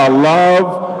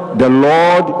Love the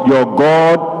Lord your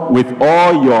God with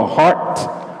all your heart,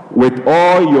 with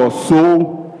all your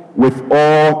soul, with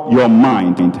all your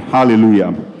mind.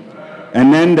 Hallelujah.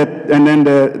 And then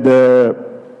the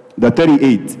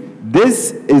 38.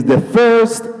 This is the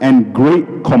first and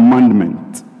great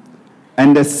commandment.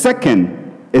 And the second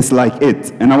is like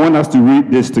it. And I want us to read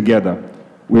this together.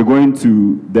 We're going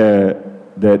to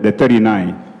the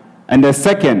 39. And the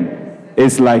second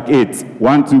is like it.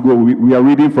 1, 2, go. We are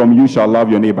reading from You Shall Love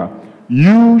Your Neighbor.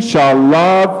 You shall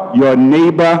love your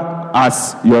neighbor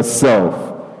as yourself.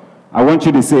 I want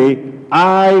you to say,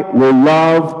 I will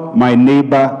love my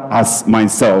neighbor as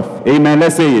myself. Amen.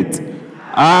 Let's say it.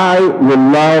 I will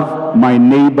love my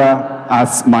neighbor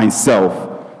as myself.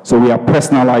 So we are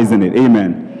personalizing it.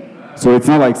 Amen. So it's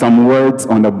not like some words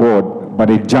on the board, but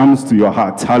it jumps to your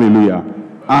heart. Hallelujah.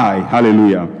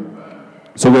 Hallelujah.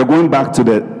 So we're going back to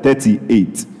the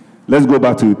 38. Let's go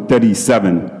back to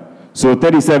 37. So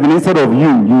 37, instead of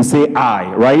you say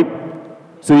I, right?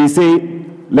 So you say,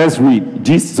 let's read.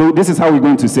 So this is how we're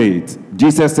going to say it.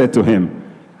 Jesus said to him,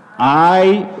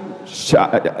 I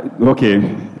shall,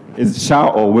 okay, it's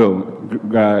shall or will?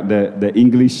 The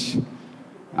English,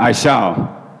 I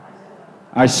shall.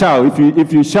 I shall.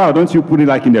 If you shall, don't you put it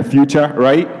like in the future,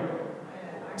 right?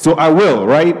 So I will,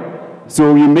 right?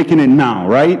 So you're making it now,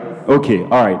 right? Okay, all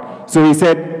right. So he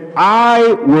said,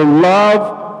 I will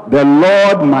love the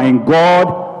Lord my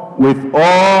God with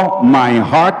all my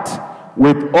heart,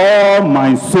 with all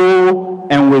my soul,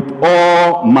 and with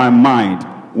all my mind.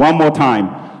 One more time.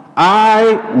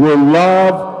 I will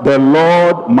love the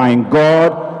Lord my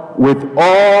God with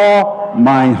all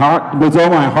my heart, with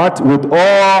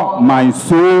all my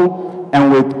soul,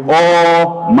 and with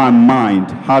all my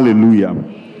mind. Hallelujah.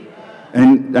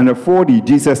 And the 40,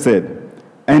 Jesus said,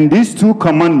 and these 2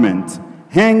 commandments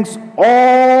hangs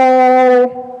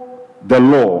all the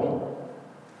law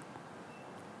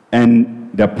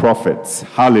and the prophets.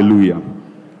 Hallelujah.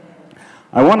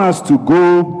 I want us to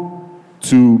go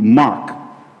to Mark.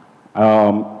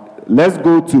 Let's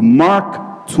go to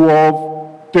Mark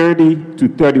 12, 30 to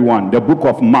 31, the book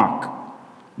of Mark.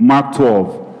 Mark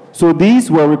 12. So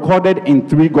these were recorded in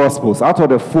 3 Gospels out of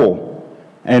the 4.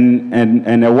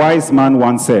 And a wise man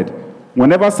once said,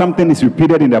 whenever something is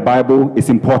repeated in the Bible, it's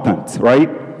important, right?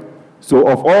 So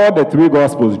of all the 3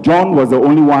 Gospels, John was the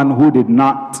only one who did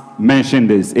not mention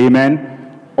this.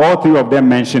 Amen? All 3 of them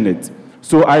mention it.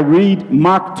 So I read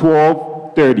Mark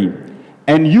 12, 30.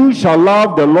 And you shall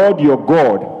love the Lord your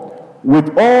God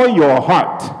with all your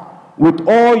heart, with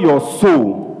all your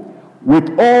soul,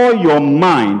 with all your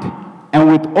mind,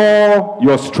 and with all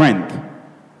your strength.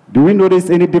 Do we notice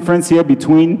any difference here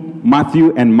between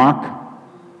Matthew and Mark?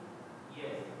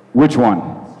 Which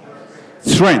one?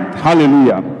 Strength.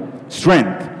 Hallelujah.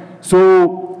 Strength.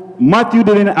 So Matthew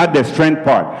didn't add the strength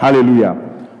part. Hallelujah.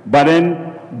 But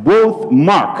then both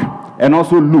Mark and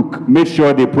also Luke made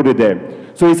sure they put it there.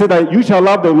 So he said that you shall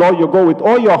love the Lord your God with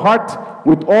all your heart,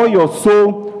 with all your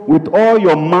soul, with all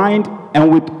your mind,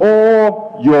 and with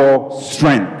all your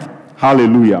strength.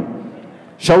 Hallelujah.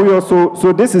 Shall we also,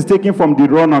 so this is taken from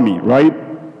Deuteronomy, right?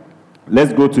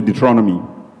 Let's go to Deuteronomy.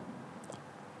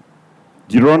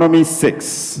 Deuteronomy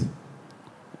 6,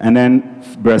 and then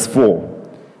verse 4.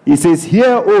 He says,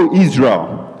 hear, O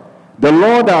Israel, the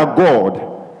Lord our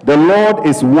God, the Lord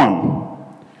is one.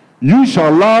 You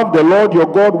shall love the Lord your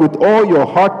God with all your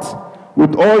heart,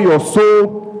 with all your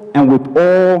soul, and with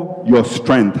all your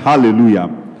strength. Hallelujah.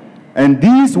 And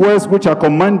these words which I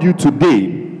command you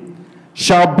today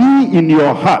shall be in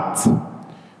your heart.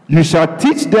 You shall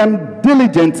teach them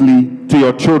diligently to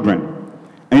your children,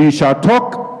 and you shall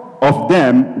talk of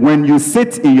them when you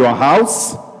sit in your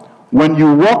house, when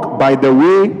you walk by the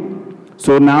way.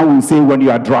 So now we say when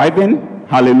you are driving.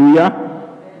 Hallelujah.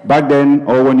 Back then,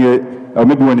 or when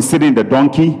maybe when you sit in the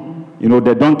donkey,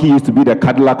 the donkey used to be the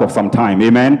Cadillac of some time.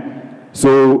 Amen.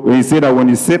 So we say that when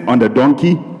you sit on the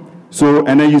donkey, so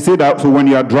and then you say that so when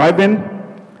you are driving,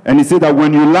 and he said that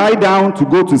when you lie down to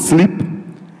go to sleep,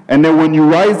 and then when you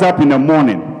rise up in the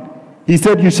morning, he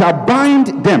said you shall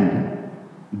bind them.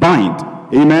 Bind.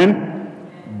 Amen.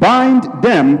 Bind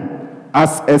them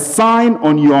as a sign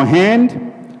on your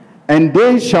hand, and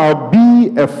they shall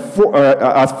be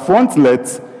as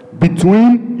frontlets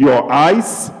between your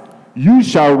eyes. You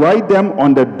shall write them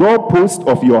on the doorpost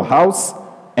of your house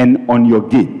and on your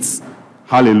gates.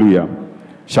 Hallelujah.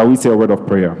 Shall we say a word of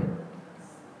prayer?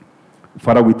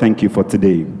 Father, we thank you for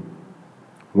today.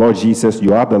 Lord Jesus,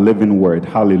 you are the living word.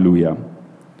 Hallelujah.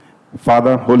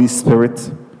 Father, Holy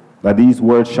Spirit, that these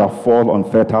words shall fall on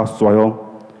fertile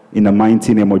soil in the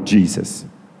mighty name of Jesus.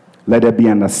 Let there be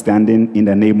understanding in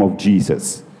the name of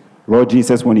Jesus. Lord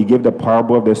Jesus, when he gave the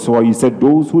parable of the sower, he said,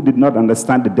 those who did not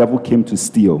understand the devil came to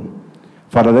steal.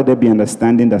 Father, let there be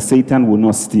understanding that Satan will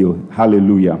not steal.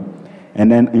 Hallelujah. And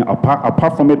then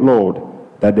apart from it, Lord,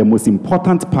 that the most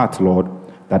important part, Lord,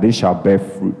 that it shall bear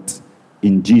fruit.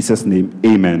 In Jesus' name,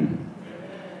 amen.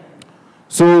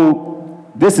 So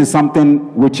this is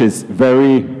something which is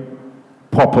very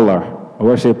popular. I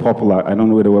will say popular. I don't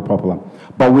know where the word popular.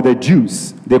 But with the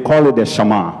Jews, they call it the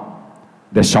Shema.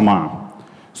 The Shema.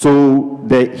 So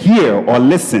the hear or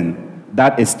listen,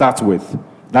 that it starts with.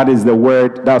 That is the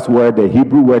word, that's where the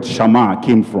Hebrew word Shema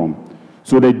came from.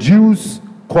 So the Jews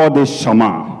call this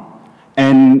Shema.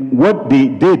 And what they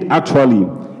did actually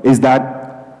is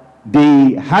that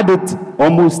they had it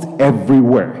almost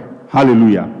everywhere.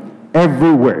 Hallelujah.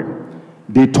 Everywhere.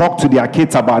 They talked to their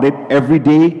kids about it every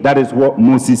day. That is what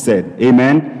Moses said.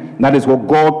 Amen. That is what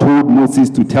God told Moses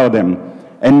to tell them.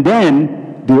 And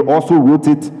then they also wrote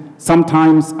it.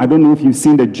 Sometimes, I don't know if you've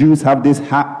seen the Jews have this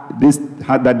hat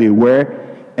that they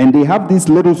wear, and they have these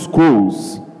little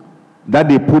scrolls that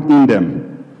they put in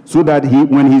them, so that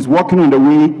when he's walking on the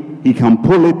way, he can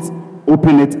pull it,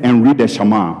 open it, and read the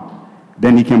Shema.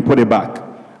 Then he can put it back.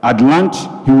 At lunch,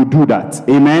 he will do that.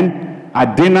 Amen.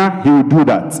 At dinner, he will do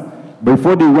that.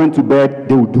 Before they went to bed,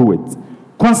 they would do it.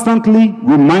 Constantly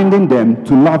reminding them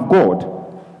to love God.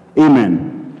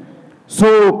 Amen.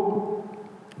 So,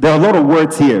 there are a lot of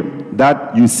words here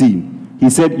that you see.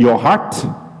 He said, your heart,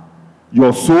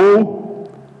 your soul,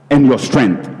 and your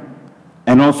strength.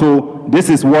 And also, this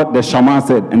is what the Shema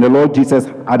said. And the Lord Jesus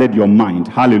added your mind.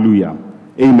 Hallelujah.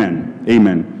 Amen.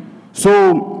 Amen.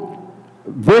 So,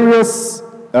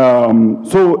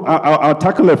 I'll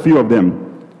tackle a few of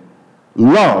them.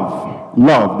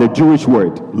 Love, the Jewish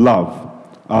word, love.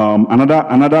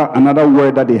 Another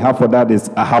word that they have for that is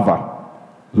ahava,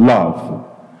 love.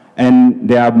 And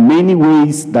there are many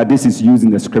ways that this is used in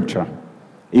the scripture.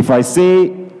 If I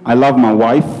say, I love my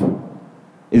wife,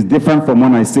 it's different from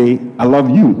when I say, I love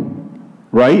you,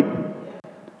 right?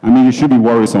 I mean, you should be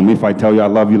worrisome if I tell you I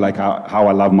love you like how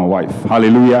I love my wife.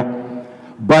 Hallelujah.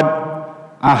 But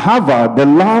ahava, the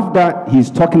love that he's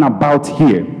talking about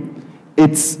here,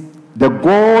 it's the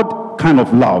God kind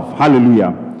of love.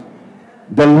 Hallelujah.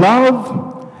 The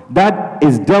love that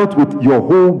is dealt with your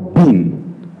whole being.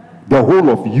 The whole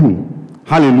of you.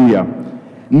 Hallelujah.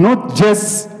 Not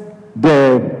just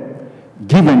the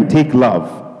give and take love,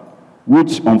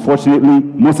 which unfortunately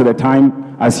most of the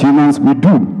time as humans we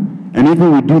do. And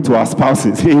even we do to our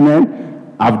spouses.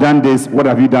 Amen. I've done this. What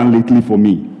have you done lately for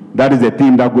me? That is the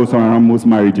theme that goes on around most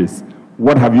marriages.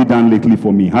 What have you done lately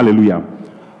for me? Hallelujah.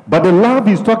 But the love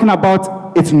he's talking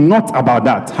about, it's not about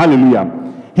that. Hallelujah.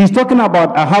 He's talking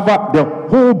about ahava, the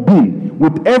whole being.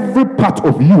 With every part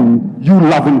of you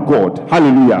loving God.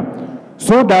 Hallelujah.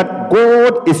 So that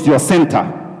God is your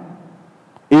center.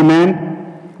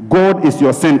 Amen. God is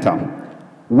your center.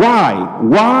 Why?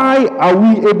 Why are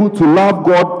we able to love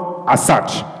God as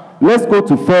such? Let's go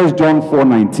to 1 John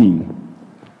 4:19.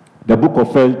 The book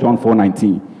of 1 John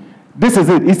 4:19. This is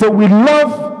it. He said we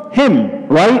love him,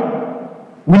 right?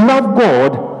 We love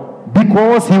God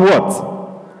because he what?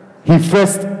 He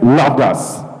first loved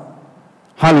us.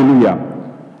 Hallelujah.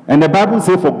 And the Bible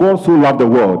says, for God so loved the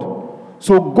world.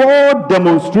 So God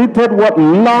demonstrated what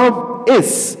love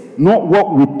is, not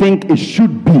what we think it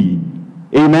should be.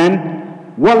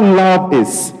 Amen? What love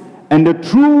is. And the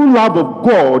true love of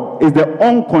God is the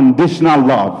unconditional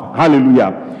love.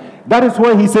 Hallelujah. That is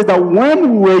why he says that when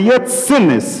we were yet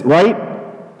sinners, right?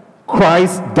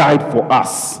 Christ died for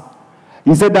us.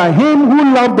 He said that him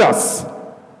who loved us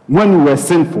when we were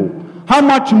sinful, how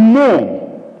much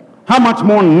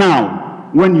more now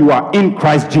when you are in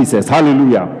Christ Jesus.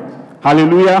 Hallelujah.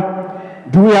 Hallelujah.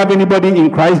 Do we have anybody in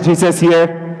Christ Jesus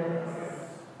here?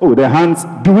 Oh, the hands.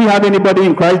 Do we have anybody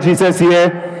in Christ Jesus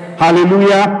here?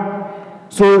 Hallelujah.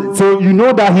 So you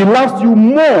know that he loves you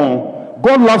more.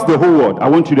 God loves the whole world. I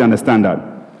want you to understand that.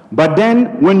 But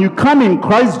then when you come in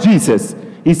Christ Jesus,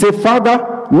 he said,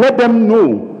 Father, let them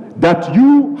know that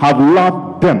you have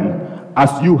loved them as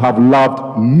you have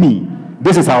loved me.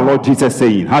 This is our Lord Jesus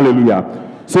saying. Hallelujah.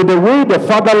 So the way the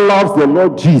Father loves the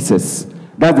Lord Jesus,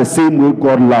 that's the same way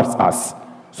God loves us.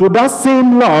 So that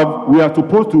same love, we are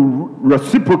supposed to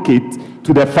reciprocate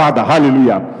to the Father.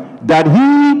 Hallelujah. That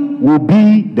he will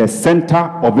be the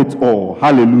center of it all.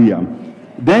 Hallelujah.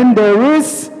 Then there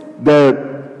is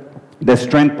the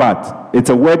strength part. It's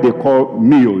a word they call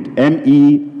meod.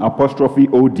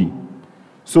 M-E'-O-D.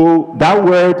 So that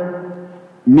word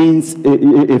means,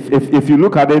 if you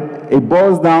look at it, it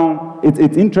boils down.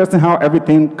 It's interesting how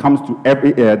everything comes to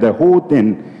the whole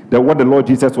thing. That what the Lord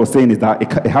Jesus was saying is that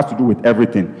it has to do with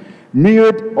everything.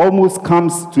 Miyod almost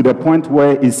comes to the point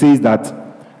where it says that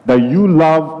you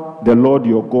love the Lord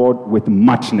your God with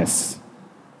muchness.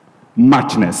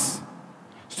 Muchness.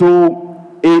 So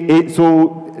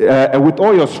with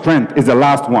all your strength is the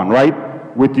last one, right?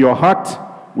 With your heart,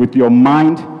 with your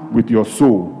mind, with your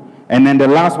soul. And then the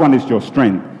last one is your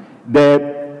strength.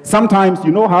 Sometimes,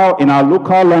 you know how in our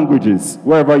local languages,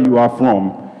 wherever you are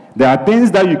from, there are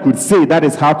things that you could say that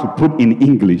is hard to put in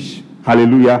English.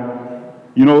 Hallelujah.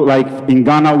 You know, like in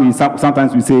Ghana,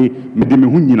 sometimes we say,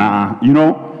 you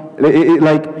know,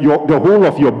 like the whole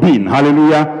of your being.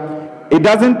 Hallelujah. It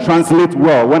doesn't translate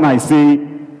well when I say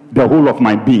the whole of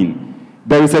my being.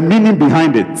 There is a meaning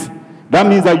behind it. That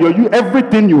means that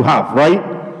everything you have, right?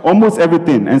 Almost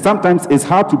everything. And sometimes it's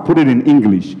hard to put it in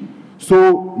English.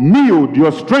 So, Miyod,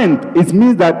 your strength, it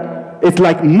means that it's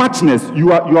like muchness.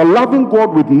 You are loving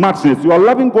God with muchness. You are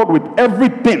loving God with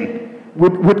everything,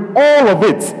 with all of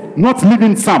it, not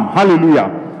leaving some.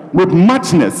 Hallelujah. With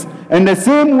muchness. And the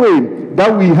same way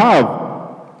that we have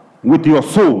with your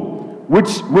soul,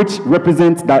 which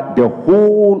represents that the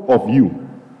whole of you,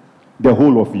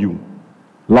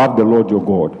 love the Lord your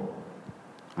God.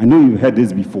 I know you've heard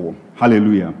this before.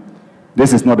 Hallelujah.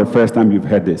 This is not the first time you've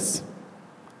heard this.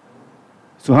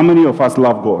 So how many of us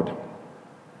love God?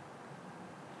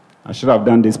 I should have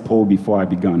done this poll before I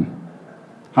began.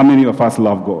 How many of us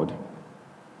love God?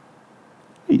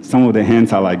 Hey, some of the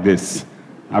hands are like this.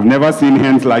 I've never seen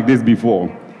hands like this before.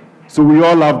 So we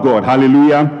all love God.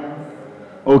 Hallelujah.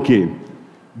 Okay.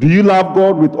 Do you love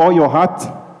God with all your heart?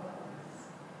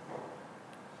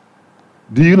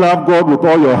 Do you love God with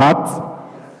all your heart?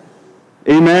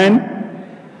 Amen.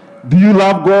 Do you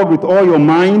love God with all your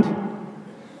mind?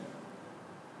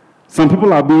 Some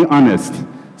people are being honest.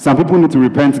 Some people need to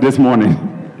repent this morning.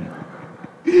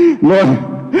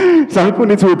 Lord, some people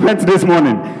need to repent this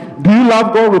morning. Do you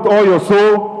love God with all your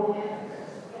soul?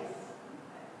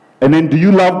 And then do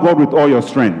you love God with all your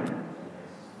strength?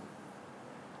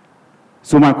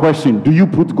 So my question, do you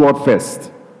put God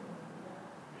first?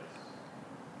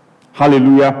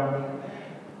 Hallelujah.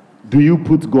 Do you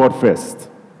put God first?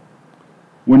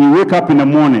 When you wake up in the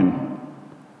morning,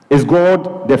 is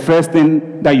God the first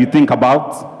thing that you think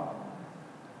about?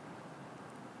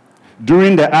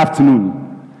 During the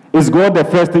afternoon, is God the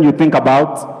first thing you think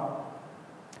about?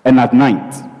 And at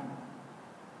night?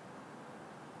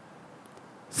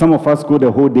 Some of us go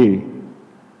the whole day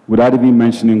without even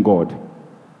mentioning God.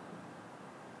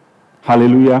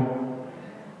 Hallelujah.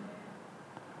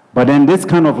 But then this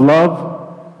kind of love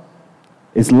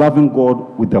is loving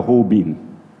God with the whole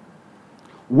being.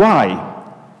 Why?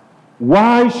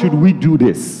 Why should we do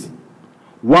this?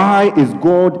 Why is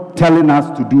God telling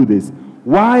us to do this?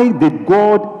 Why did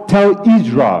God tell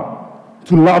Israel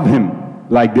to love him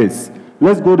like this?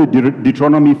 Let's go to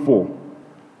Deuteronomy 4.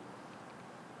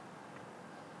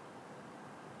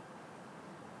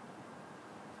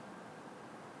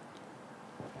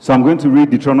 So I'm going to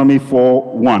read Deuteronomy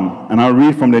 4:1, and I'll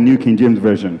read from the New King James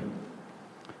Version.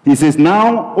 He says,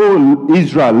 "Now, O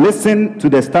Israel, listen to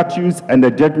the statutes and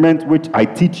the judgment which I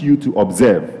teach you to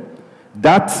observe,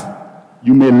 that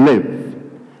you may live,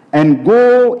 and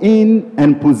go in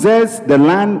and possess the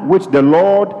land which the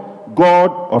Lord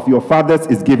God of your fathers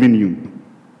is giving you.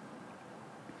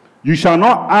 You shall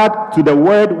not add to the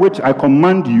word which I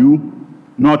command you,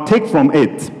 nor take from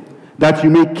it, that you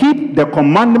may keep the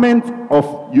commandment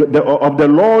of the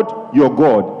Lord your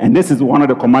God." And this is one of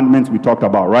the commandments we talked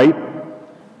about, right?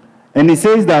 And he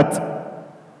says that,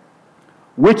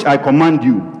 "which I command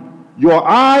you. Your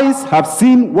eyes have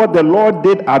seen what the Lord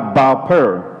did at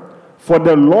Baal-peor. For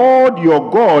the Lord your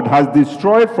God has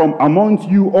destroyed from amongst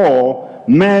you all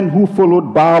men who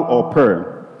followed Baal or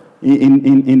Peor."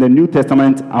 In the New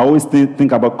Testament, I always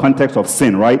think about context of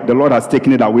sin, right? The Lord has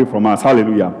taken it away from us.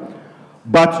 Hallelujah.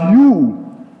 "But you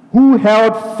who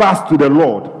held fast to the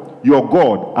Lord your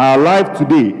God are alive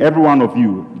today, every one of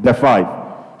you." The 5.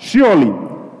 "Surely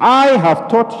I have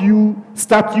taught you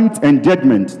statutes and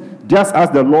judgments, just as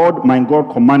the Lord my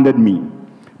God commanded me,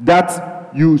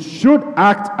 that you should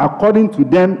act according to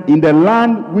them in the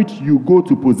land which you go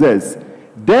to possess.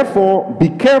 Therefore be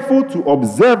careful to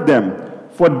observe them,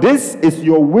 for this is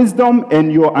your wisdom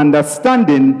and your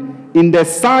understanding in the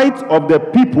sight of the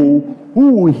people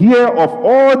who will hear of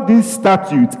all these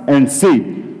statutes and say,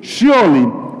 'Surely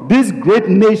this great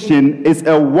nation is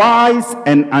a wise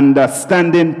and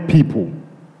understanding people.'"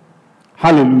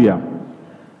 Hallelujah.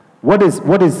 What is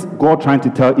God trying to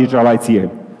tell Israelites here?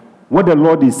 What the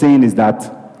Lord is saying is that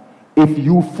if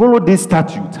you follow this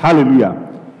statute, hallelujah,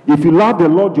 if you love the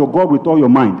Lord your God with all your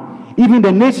mind, even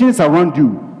the nations around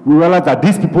you will realize that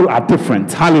these people are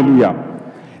different. Hallelujah.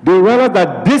 They realize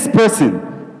that this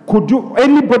person could do,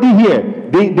 anybody here,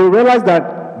 they realize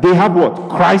that they have what?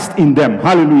 Christ in them.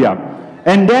 Hallelujah.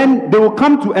 And then they will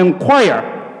come to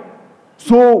inquire.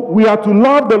 So we are to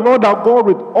love the Lord our God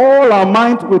with all our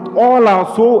mind, with all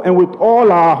our soul, and with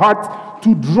all our heart,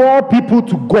 to draw people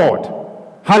to God.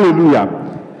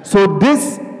 Hallelujah. So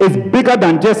this is bigger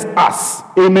than just us.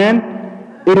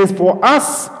 Amen. It is for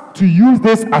us to use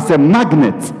this as a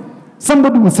magnet.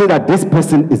 Somebody will say that this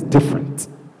person is different.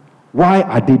 Why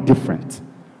are they different?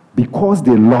 Because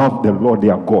they love the Lord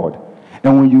their God.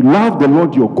 And when you love the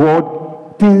Lord your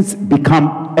God, things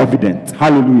become evident.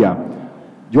 Hallelujah.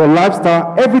 Your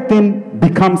lifestyle, everything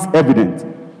becomes evident.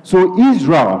 So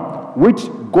Israel, which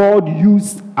God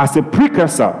used as a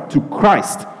precursor to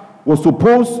Christ, was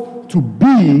supposed to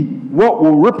be what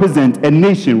will represent a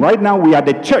nation. Right now we are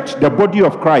the church, the body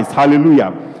of Christ.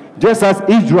 Hallelujah. Just as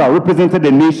Israel represented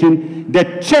the nation, the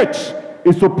church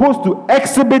is supposed to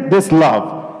exhibit this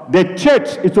love. The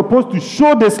church is supposed to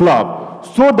show this love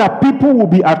so that people will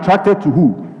be attracted to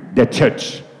who? The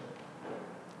church.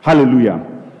 Hallelujah.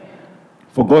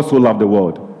 For God so loved the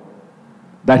world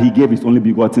that he gave his only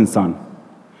begotten Son,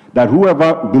 that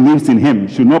whoever believes in him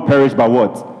should not perish by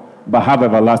what? But have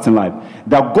everlasting life.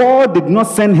 That God did not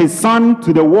send his Son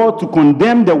to the world to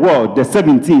condemn the world, the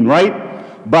 17,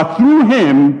 right? But through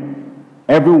him,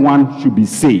 everyone should be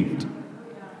saved.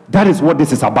 That is what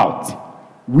this is about.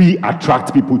 We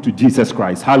attract people to Jesus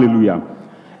Christ. Hallelujah.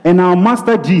 And our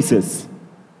Master Jesus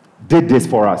did this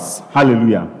for us.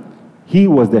 Hallelujah. He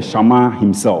was the Shammah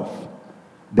himself.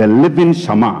 The living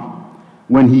Shammah.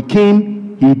 When he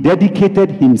came, he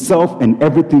dedicated himself and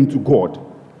everything to God.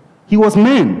 He was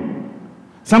man.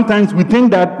 Sometimes we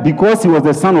think that because he was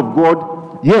the Son of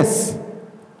God, yes,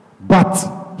 but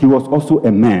he was also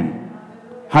a man.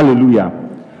 Hallelujah.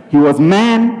 He was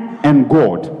man and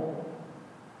God.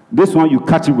 This one you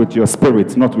catch it with your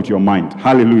spirit, not with your mind.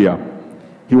 Hallelujah.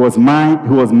 He was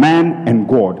man and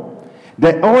God.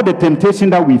 All the temptation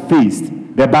that we faced,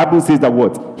 the Bible says that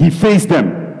what? He faced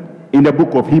them in the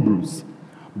book of Hebrews.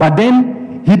 But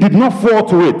then he did not fall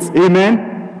to it.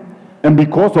 Amen? And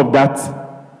because of that,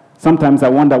 sometimes I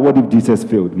wonder, what if Jesus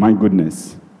failed? My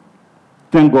goodness.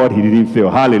 Thank God he didn't fail.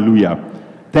 Hallelujah.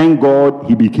 Thank God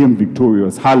he became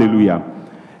victorious. Hallelujah.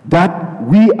 That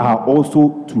we are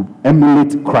also to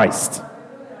emulate Christ.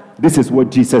 This is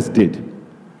what Jesus did.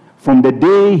 From the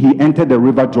day he entered the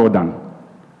river Jordan,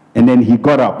 and then he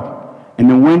got up, and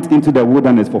then went into the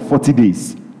wilderness for 40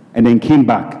 days, and then came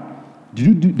back.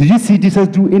 Did you see Jesus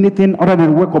do anything other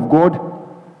than the work of God?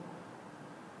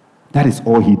 That is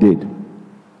all he did.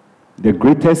 The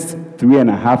greatest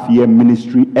 3.5-year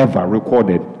ministry ever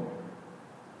recorded.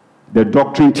 The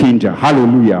doctrine changer.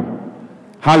 Hallelujah.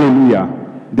 Hallelujah.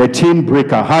 The chain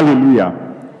breaker.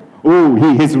 Hallelujah. Oh,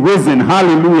 he is risen.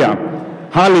 Hallelujah.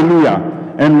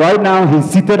 Hallelujah. And right now he's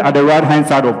seated at the right hand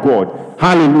side of God.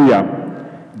 Hallelujah.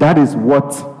 That is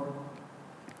what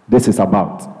this is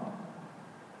about.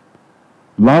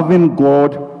 Loving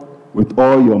God with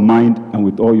all your mind and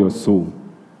with all your soul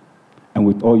and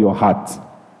with all your heart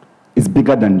is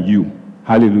bigger than you.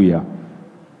 Hallelujah.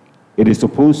 It is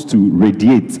supposed to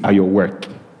radiate at your work.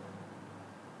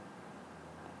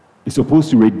 It's supposed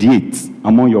to radiate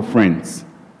among your friends,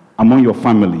 among your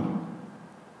family,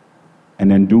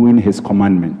 and then doing his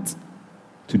commandment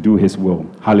to do his will.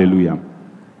 Hallelujah.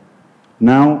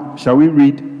 Now, shall we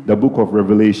read the book of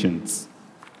Revelations?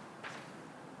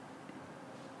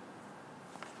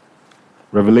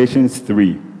 Revelations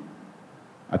 3.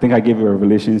 I think I gave you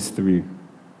Revelations 3.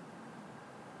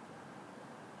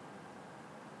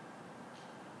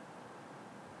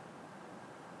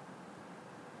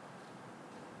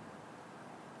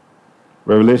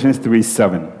 Revelations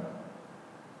 3:7.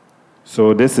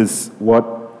 So this is what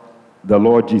the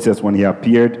Lord Jesus, when he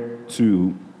appeared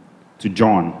to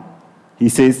John, he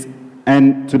says,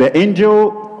 and to the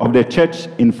angel of the church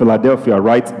in Philadelphia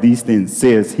write these things,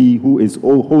 says he who is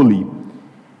all holy,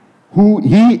 who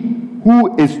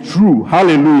is true.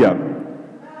 Hallelujah.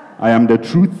 I am the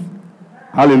truth.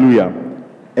 Hallelujah.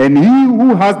 And he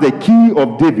who has the key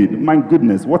of David. My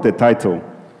goodness, what a title.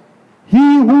 He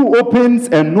who opens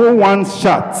and no one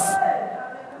shuts,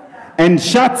 and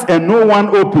shuts and no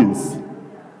one opens.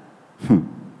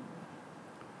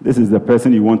 This is the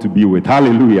person you want to be with.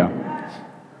 Hallelujah.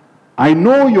 I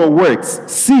know your works.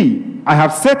 See, I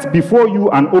have set before you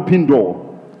an open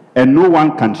door, and no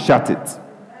one can shut it.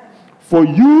 For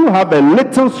you have a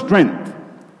little strength,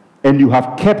 and you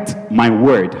have kept my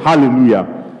word. Hallelujah.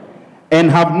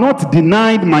 And have not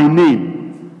denied my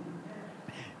name.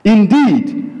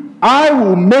 Indeed, I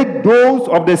will make those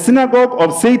of the synagogue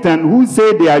of Satan who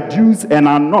say they are Jews and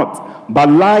are not, but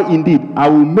lie indeed. I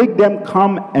will make them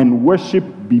come and worship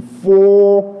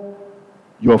before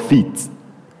your feet,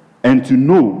 and to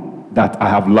know that I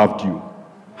have loved you.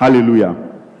 Hallelujah.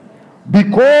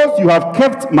 Because you have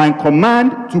kept my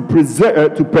command to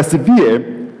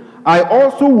persevere, I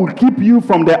also will keep you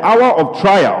from the hour of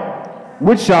trial,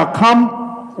 which shall come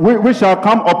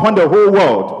upon the whole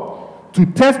world, to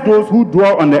test those who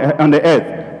dwell on the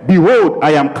earth. Behold,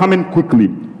 I am coming quickly.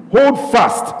 Hold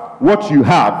fast what you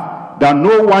have, that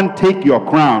no one take your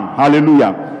crown.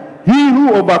 Hallelujah. He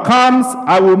who overcomes,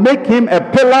 I will make him a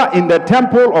pillar in the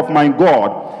temple of my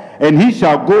God, and he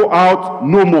shall go out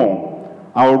no more.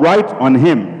 I will write on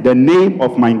him the name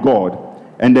of my God,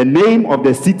 and the name of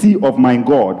the city of my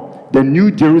God, the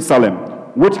new Jerusalem,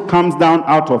 which comes down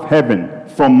out of heaven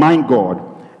from my God,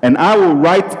 and I will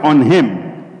write on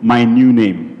him my new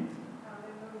name.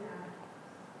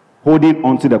 Holding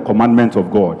on to the commandments of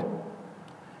God.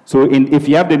 So if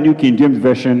you have the New King James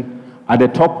Version, at the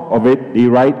top of it, they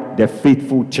write the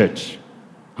faithful church.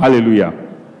 Hallelujah.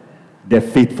 The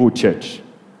faithful church.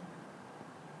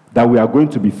 That we are going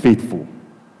to be faithful.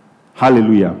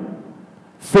 Hallelujah.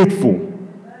 Faithful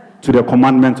to the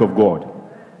commandments of God.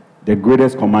 The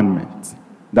greatest commandment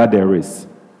that there is.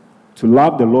 To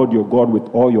love the Lord your God with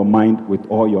all your mind, with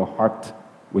all your heart,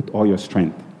 with all your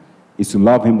strength, is to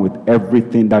love him with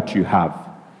everything that you have.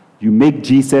 You make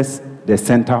Jesus the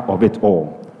center of it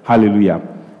all. Hallelujah.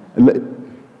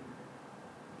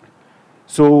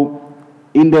 So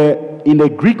in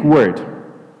the Greek word,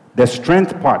 the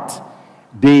strength part,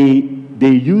 they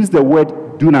use the word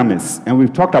dunamis, and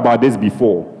we've talked about this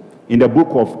before. In the book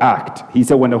of Acts, he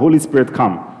said, when the Holy Spirit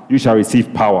comes, you shall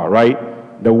receive power,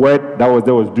 right? The word that was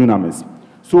there was dunamis.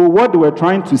 So what they were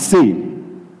trying to say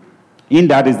in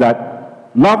that is that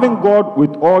loving God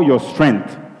with all your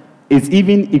strength is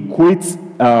even equates,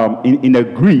 in the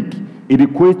Greek, it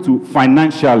equates to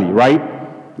financially, right?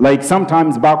 Like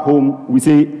sometimes back home, we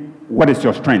say, what is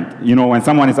your strength? You know, when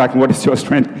someone is asking, what is your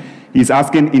strength? He's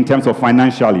asking in terms of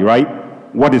financially, right?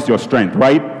 What is your strength,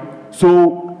 right?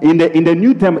 So in the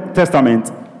New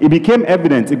Testament, it became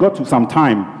evident, it got to some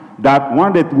time, that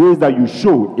one of the ways that you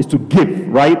show is to give,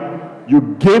 right?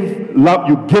 You give love,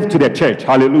 you give to the church,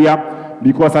 hallelujah.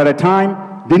 Because at the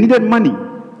time, they needed money.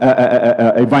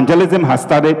 Evangelism has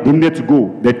started, they needed to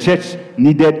go. The church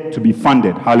needed to be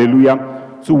funded,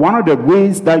 hallelujah. So one of the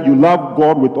ways that you love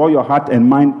God with all your heart and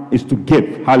mind is to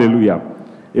give, hallelujah.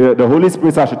 The Holy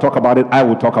Spirit said I should talk about it, I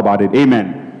will talk about it,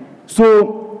 amen.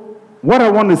 So what I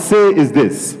want to say is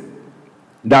this,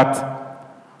 that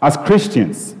as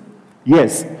Christians,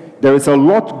 yes, there is a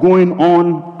lot going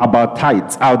on about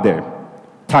tithes out there.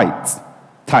 Tithes.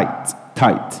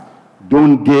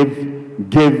 Don't give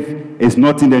is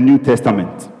not in the New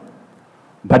Testament.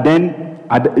 But then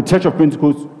at the Church of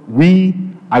Pentecost, we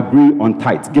agree on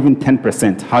tithes, giving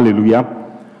 10%. Hallelujah.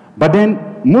 But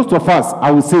then most of us,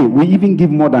 I would say, we even give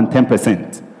more than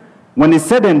 10%. When it's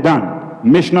said and done,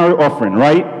 missionary offering,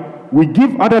 right? We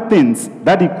give other things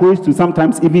that equates to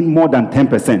sometimes even more than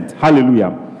 10%.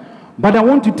 Hallelujah. But I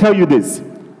want to tell you this.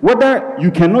 Whether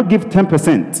you cannot give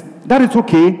 10%, that is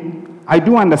okay. I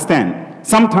do understand.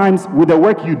 Sometimes with the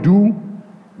work you do,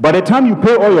 by the time you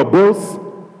pay all your bills,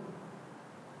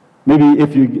 by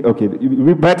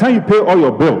the time you pay all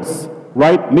your bills,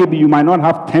 right, maybe you might not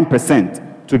have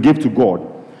 10% to give to God.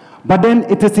 But then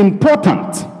it is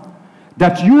important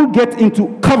that you get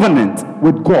into covenant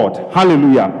with God,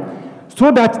 hallelujah,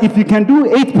 so that if you can do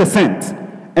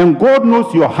 8% and God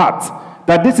knows your heart,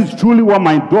 that this is truly what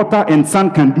my daughter and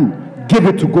son can do, give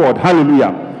it to God,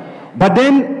 hallelujah. But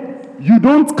then you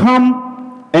don't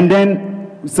come and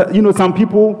then, you know, some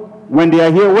people, when they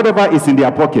are here, whatever is in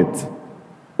their pocket,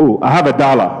 oh, I have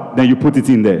 $1, then you put it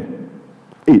in there.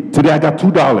 Hey, today I got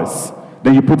 $2,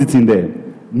 then you put it in there.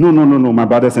 No, my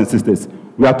brothers and sisters.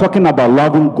 We are talking about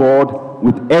loving God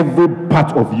with every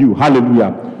part of you,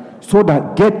 hallelujah. So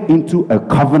that get into a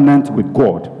covenant with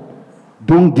God.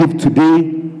 Don't give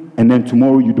today, and then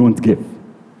tomorrow you don't give.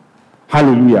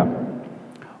 Hallelujah.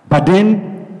 But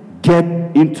then get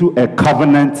into a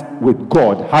covenant with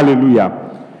God. Hallelujah.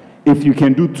 If you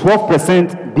can do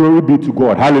 12%, glory be to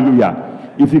God.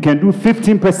 Hallelujah. If you can do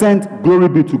 15%, glory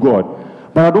be to God.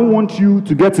 But I don't want you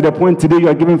to get to the point today you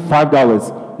are giving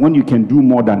 $5 when you can do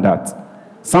more than that.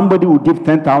 Somebody will give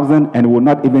 10,000 and it will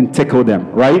not even tickle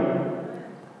them, right?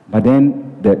 But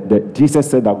then Jesus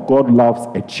said that God loves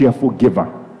a cheerful giver.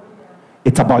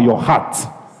 It's about your heart,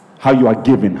 how you are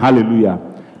giving. Hallelujah.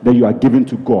 That you are giving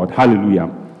to God. Hallelujah.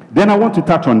 Then I want to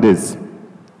touch on this.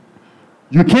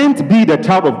 You can't be the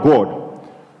child of God.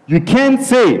 You can't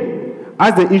say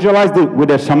as the Israelites did with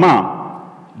the Shema,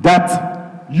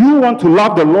 that you want to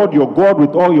love the Lord your God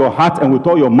with all your heart and with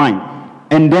all your mind.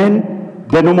 And then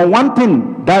the number one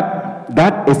thing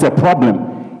that is a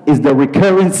problem is the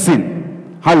recurring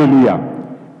sin. Hallelujah.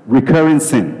 Recurring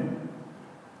sin.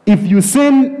 If you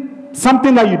sin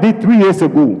something that you did 3 years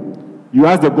ago, you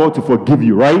ask the God to forgive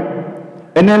you, right?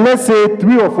 And then let's say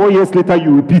 3 or 4 years later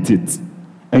you repeat it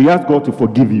and you ask God to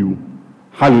forgive you.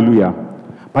 Hallelujah.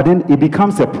 But then it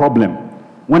becomes a problem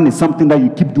when it's something that you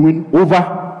keep doing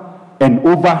over and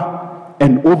over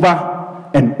and over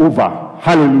and over.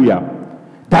 Hallelujah.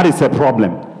 That is a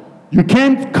problem. You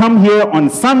can't come here on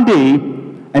Sunday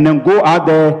and then go out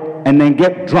there and then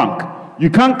get drunk. You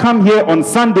can't come here on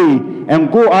Sunday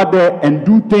and go out there and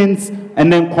do things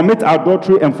and then commit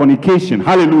adultery and fornication.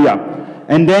 Hallelujah.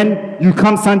 And then you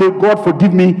come Sunday, God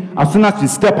forgive me. As soon as you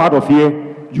step out of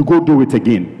here, you go do it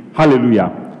again.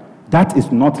 Hallelujah. That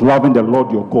is not loving the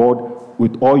Lord your God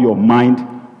with all your mind,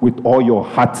 with all your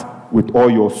heart, with all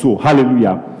your soul.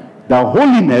 Hallelujah. The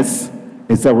holiness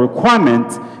is a requirement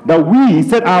that he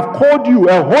said, I have called you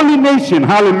a holy nation.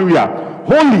 Hallelujah.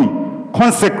 Holy,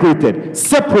 consecrated,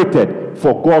 separated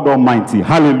for God Almighty.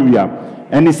 Hallelujah.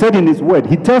 And he said in his word,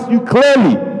 he tells you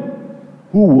clearly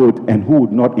who would and who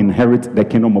would not inherit the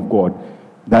kingdom of God.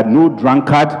 That no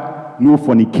drunkard, no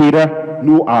fornicator,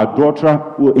 no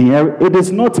adulterer will inherit. It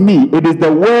is not me. It is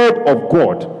the word of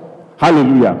God.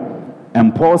 Hallelujah.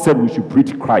 And Paul said we should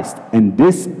preach Christ. And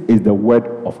this is the word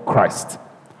of Christ.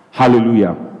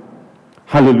 Hallelujah.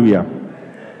 Hallelujah.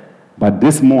 But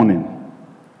this morning,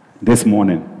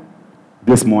 the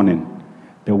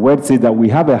word says that we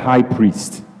have a high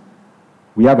priest.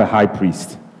 We have a high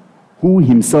priest who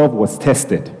himself was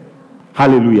tested.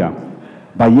 Hallelujah.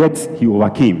 But yet he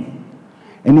overcame.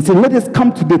 And he said, let us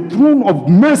come to the throne of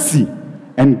mercy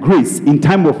and grace in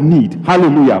time of need.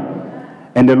 Hallelujah.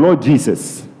 And the Lord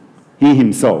Jesus, he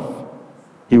himself,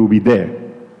 he will be there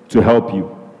to help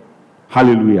you.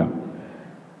 Hallelujah.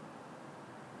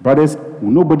 Brothers,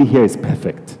 nobody here is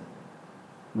perfect.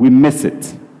 We miss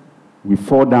it. We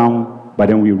fall down, but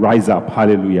then we rise up.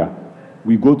 Hallelujah.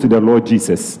 We go to the Lord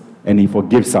Jesus, and he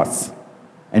forgives us.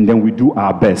 And then we do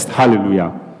our best.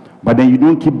 Hallelujah. But then you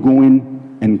don't keep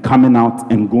going and coming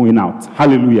out and going out.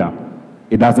 Hallelujah.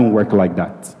 It doesn't work like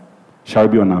that. Shall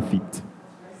we be on our feet?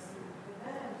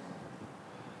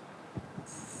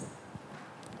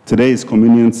 Today is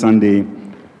Communion Sunday,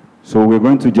 so we're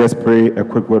going to just pray a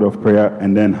quick word of prayer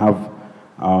and then have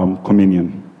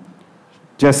communion.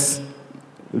 Just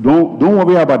don't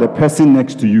worry about the person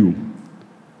next to you.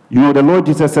 You know, the Lord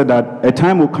Jesus said that a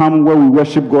time will come where we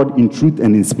worship God in truth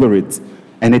and in spirit,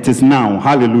 and it is now.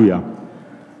 Hallelujah.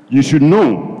 You should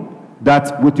know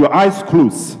that with your eyes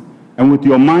closed and with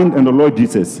your mind and the Lord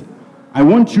Jesus, I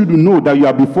want you to know that you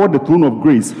are before the throne of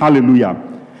grace. Hallelujah.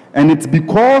 And it's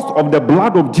because of the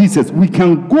blood of Jesus we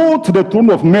can go to the throne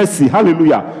of mercy.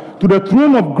 Hallelujah. To the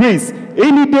throne of grace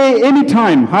any day, any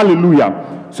time.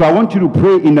 Hallelujah. So I want you to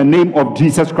pray in the name of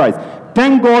Jesus Christ.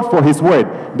 Thank God for his word.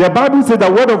 The Bible says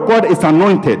the word of God is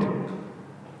anointed.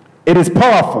 It is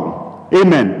powerful.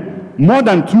 Amen. More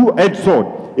than two-edged sword.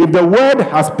 If the word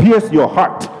has pierced your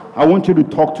heart, I want you to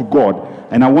talk to God.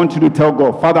 And I want you to tell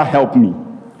God, Father, help me.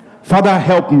 Father,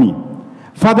 help me.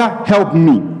 Father, help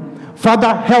me.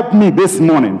 Father, help me this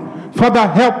morning. Father,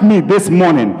 help me this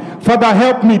morning. Father,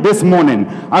 help me this morning.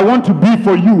 I want to be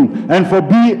for you and to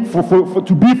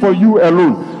be for you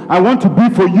alone. I want to be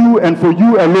for you and for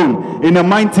you alone. In the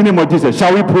mighty name of Jesus.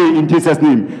 Shall we pray in Jesus'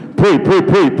 name? Pray.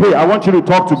 I want you to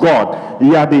talk to God.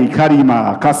 Yade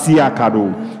karima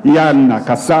kasiakado. Yana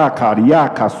kasaka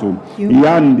riakaso.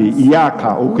 Yande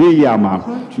iaka okeyama.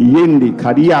 Yende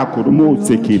kariako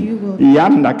moseki.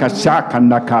 Yanda kashaka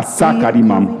nakasaka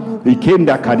rimam.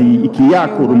 Ikenda kari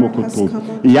ikiyako rumokoto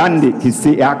yande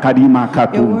kise akari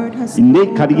makato inde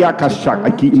kariya kashak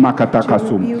aki makata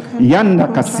kasum yanda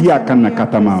kasia kana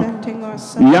katama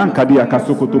yan kariya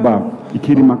kasukutuba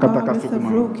ikiri makata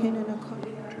kasukuma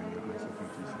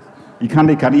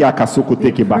ikande kariya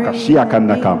kasukuteke bakashia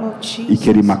kanaka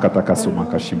ikiri makata kasuma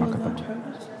kashima katama.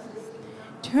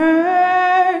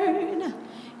 Turn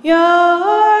your eyes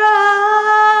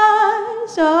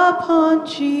upon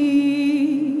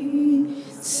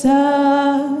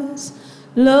Jesus,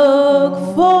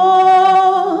 look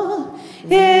full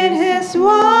in his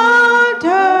wonderful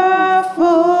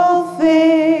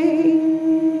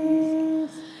face,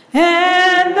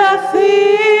 and the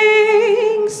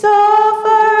things of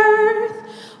earth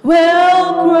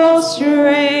will grow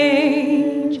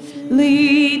strangely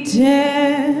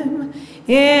dim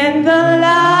in the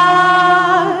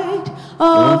light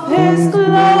of his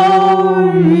glory.